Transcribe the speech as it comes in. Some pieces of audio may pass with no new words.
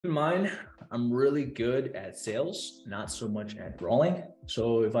In mind, I'm really good at sales, not so much at drawing.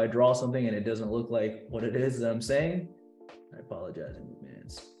 So if I draw something and it doesn't look like what it is that I'm saying, I apologize in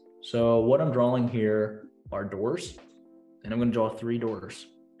advance. So what I'm drawing here are doors, and I'm going to draw three doors.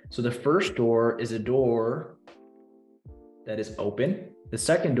 So the first door is a door that is open. The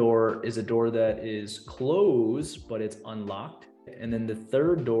second door is a door that is closed, but it's unlocked. And then the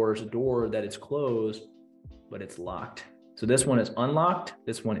third door is a door that is closed, but it's locked. So this one is unlocked,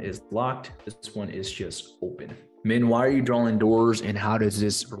 this one is locked, this one is just open. Min, why are you drawing doors and how does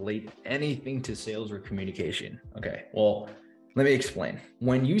this relate anything to sales or communication? Okay, well, let me explain.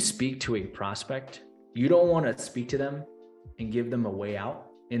 When you speak to a prospect, you don't want to speak to them and give them a way out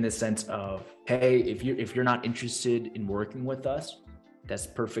in the sense of, hey, if you're not interested in working with us, that's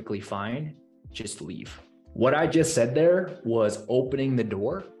perfectly fine. Just leave. What I just said there was opening the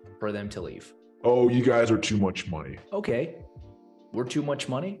door for them to leave. Oh, you guys are too much money. Okay, we're too much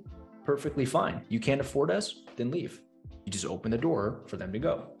money. Perfectly fine. You can't afford us, then leave. You just open the door for them to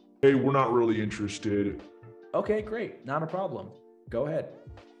go. Hey, we're not really interested. Okay, great. Not a problem. Go ahead.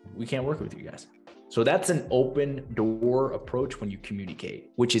 We can't work with you guys. So that's an open door approach when you communicate,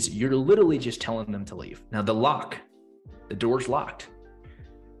 which is you're literally just telling them to leave. Now the door's locked.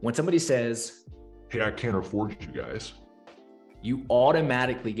 When somebody says, Hey, I can't afford you guys. you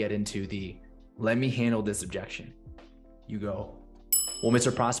automatically get into the, let me handle this objection. You go, well,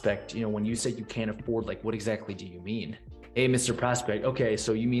 Mr. Prospect, when you say you can't afford, like, what exactly do you mean? Hey, Mr. Prospect, okay,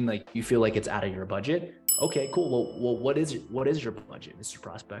 so you mean like you feel like it's out of your budget? Okay, cool. Well, what is your budget, Mr.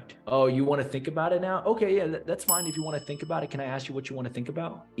 Prospect? Oh, you want to think about it now? Okay, yeah, that's fine. If you want to think about it, can I ask you what you want to think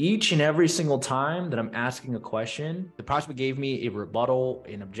about? Each and every single time that I'm asking a question, the prospect gave me a rebuttal,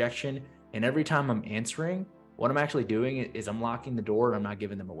 an objection, and every time I'm answering, what I'm actually doing is I'm locking the door and I'm not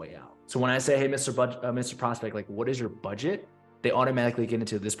giving them a way out. So when I say, hey, Mr. Prospect, like, what is your budget? They automatically get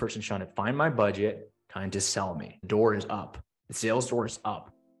into this person's trying to find my budget, trying to sell me. The door is up. The sales door is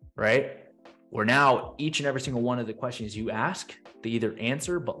up, right? Where now each and every single one of the questions you ask, they either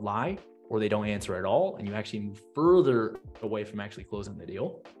answer but lie, or they don't answer at all. And you actually move further away from actually closing the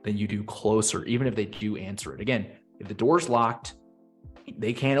deal than you do closer, even if they do answer it. Again, if the door's locked,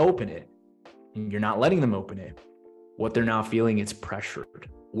 they can't open it, and you're not letting them open it. What they're now feeling is pressured.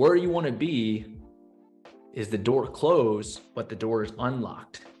 Where you want to be is the door closed, but the door is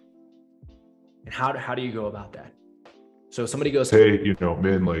unlocked. And how do you go about that? So somebody goes, Hey,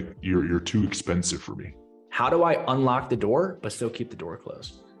 man, like you're too expensive for me. how do I unlock the door, but still keep the door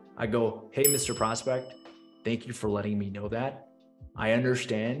closed? I go, hey, Mr. Prospect, thank you for letting me know that. I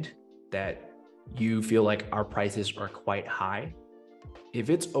understand that you feel like our prices are quite high. If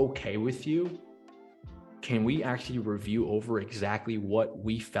it's okay with you, can we actually review over exactly what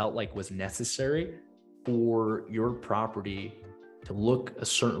we felt like was necessary for your property to look a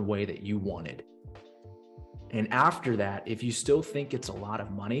certain way that you wanted? And after that, if you still think it's a lot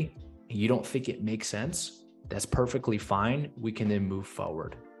of money and you don't think it makes sense, that's perfectly fine. We can then move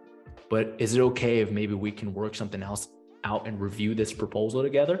forward. But is it okay if maybe we can work something else out and review this proposal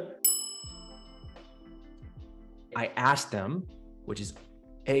together? I asked them, which is,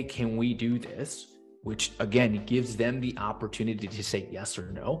 hey, can we do this? Which again, gives them the opportunity to say yes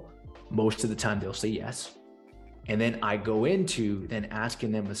or no. Most of the time they'll say yes. And then I go into then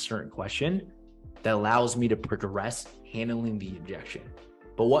asking them a certain question that allows me to progress handling the objection.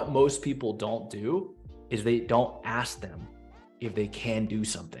 But what most people don't do is they don't ask them if they can do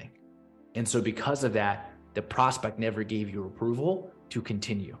something. And so because of that, the prospect never gave you approval to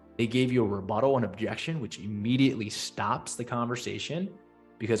continue. They gave you a rebuttal and objection, which immediately stops the conversation,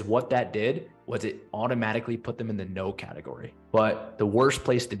 because what that did was it automatically put them in the no category. But the worst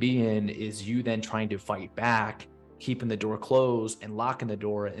place to be in is you then trying to fight back, keeping the door closed and locking the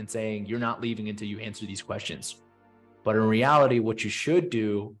door and saying, you're not leaving until you answer these questions. But in reality, what you should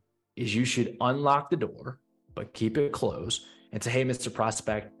do is you should unlock the door, but keep it closed and say, hey, Mr.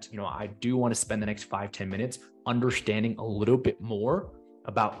 Prospect, I do want to spend the next 5-10 minutes understanding a little bit more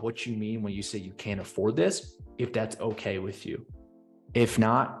about what you mean when you say you can't afford this, if that's okay with you. If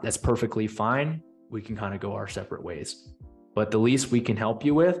not, that's perfectly fine. We can kind of go our separate ways. But the least we can help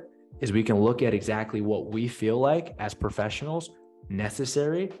you with is we can look at exactly what we feel like as professionals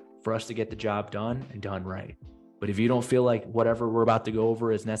necessary for us to get the job done and done right. But if you don't feel like whatever we're about to go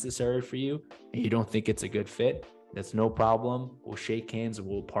over is necessary for you and you don't think it's a good fit, that's no problem. We'll shake hands and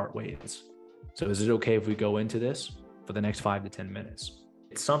we'll part ways. So is it okay if we go into this for the next 5 to 10 minutes?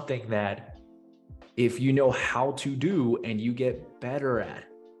 It's something that if you know how to do and you get better at,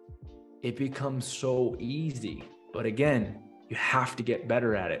 it becomes so easy. But again, you have to get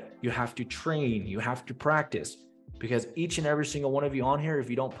better at it. You have to train, you have to practice. because each and every single one of you on here, if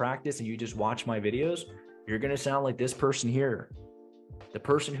you don't practice and you just watch my videos, you're going to sound like this person here, the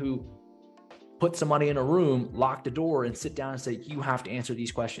person who put somebody in a room, lock the door, and sit down and say, you have to answer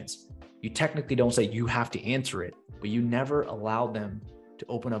these questions. You technically don't say you have to answer it, but you never allow them to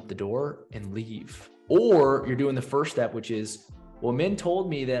open up the door and leave. Or you're doing the first step, which is, well, Min told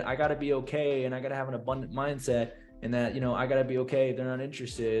me that I got to be okay and I got to have an abundant mindset, and that, you know, I got to be okay if they're not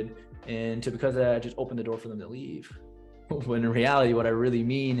interested. And because of that, I just open the door for them to leave. When in reality, what I really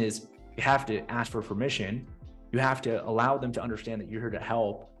mean is you have to ask for permission. You have to allow them to understand that you're here to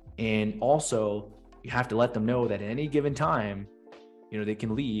help. And also you have to let them know that at any given time, you know, they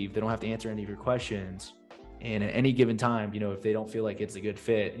can leave. They don't have to answer any of your questions. And at any given time, you know, if they don't feel like it's a good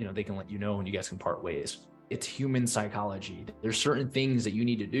fit, you know, they can let you know and you guys can part ways. It's human psychology. There's certain things that you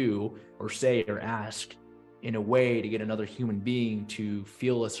need to do or say or ask in a way to get another human being to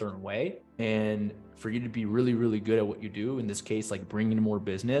feel a certain way. And for you to be really, really good at what you do, in this case, like bringing in more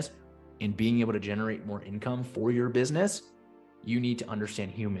business and being able to generate more income for your business, you need to understand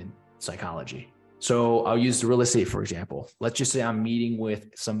human psychology. So I'll use the real estate, for example. Let's just say I'm meeting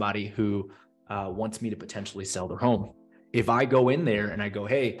with somebody who wants me to potentially sell their home. If I go in there and I go,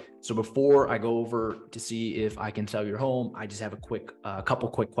 hey, so before I go over to see if I can sell your home, I just have a couple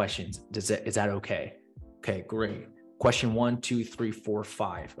quick questions. Is that okay? Okay, great. Question 1, 2, 3, 4,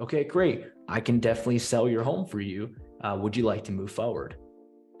 5. Okay, great. I can definitely sell your home for you. Would you like to move forward?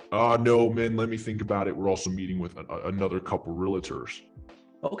 No, man, let me think about it. We're also meeting with another couple realtors.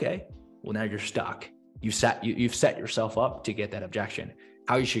 Okay, well, now you're stuck. You've set yourself up to get that objection.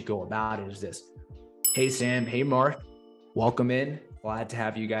 How you should go about it is this. Hey, Sam. Hey, Mark. Welcome in. Glad to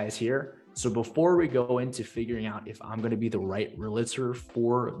have you guys here. So before we go into figuring out if I'm going to be the right realtor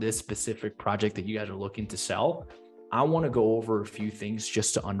for this specific project that you guys are looking to sell, I want to go over a few things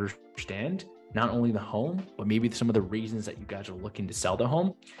just to understand not only the home, but maybe some of the reasons that you guys are looking to sell the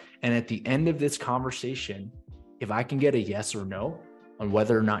home. And at the end of this conversation, if I can get a yes or no on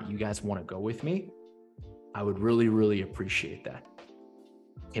whether or not you guys want to go with me, I would really, really appreciate that.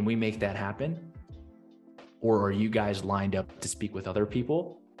 Can we make that happen? Or are you guys lined up to speak with other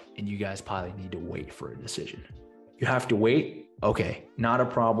people and you guys probably need to wait for a decision? You have to wait? Okay, not a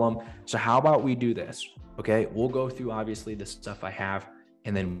problem. So how about we do this? Okay, we'll go through obviously the stuff I have,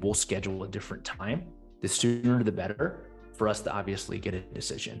 and then we'll schedule a different time. The sooner the better for us to obviously get a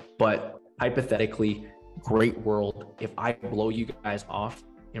decision. But hypothetically, great world, if I blow you guys off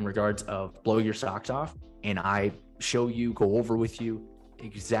in regards of blow your socks off, and I show you, go over with you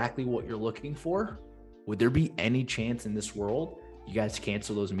exactly what you're looking for, would there be any chance in this world you guys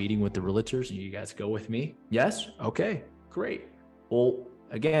cancel those meetings with the realtors and you guys go with me? Yes? Okay, great. Well,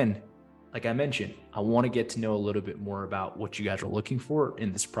 again, like I mentioned, I want to get to know a little bit more about what you guys are looking for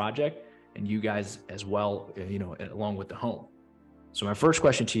in this project, and you guys as well, you know, along with the home. So my first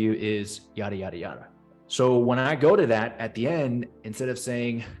question to you is yada, yada, yada. So when I go to that at the end, instead of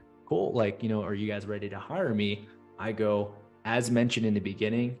saying, cool, like, you know, are you guys ready to hire me? I go, as mentioned in the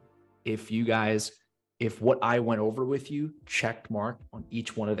beginning, if what I went over with you checked mark on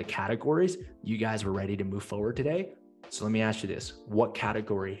each one of the categories, you guys were ready to move forward today. So let me ask you this. What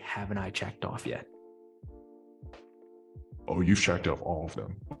category haven't I checked off yet? Oh, you've checked off all of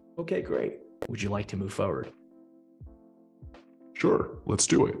them. Okay, great. Would you like to move forward? Sure, let's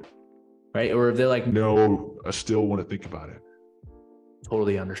do it. Right? Or if they're like, no, I still want to think about it.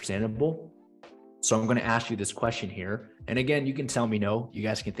 Totally understandable. So I'm going to ask you this question here. And again, you can tell me no, you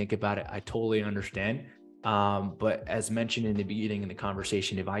guys can think about it. I totally understand. But as mentioned in the beginning in the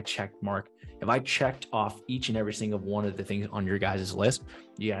conversation, if I checked off each and every single one of the things on your guys' list,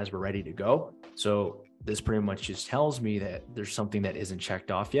 you guys were ready to go. So this pretty much just tells me that there's something that isn't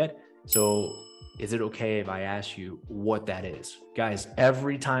checked off yet. So is it okay if I ask you what that is? Guys,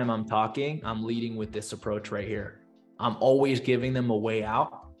 every time I'm talking, I'm leading with this approach right here. I'm always giving them a way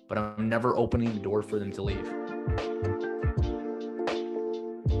out, but I'm never opening the door for them to leave.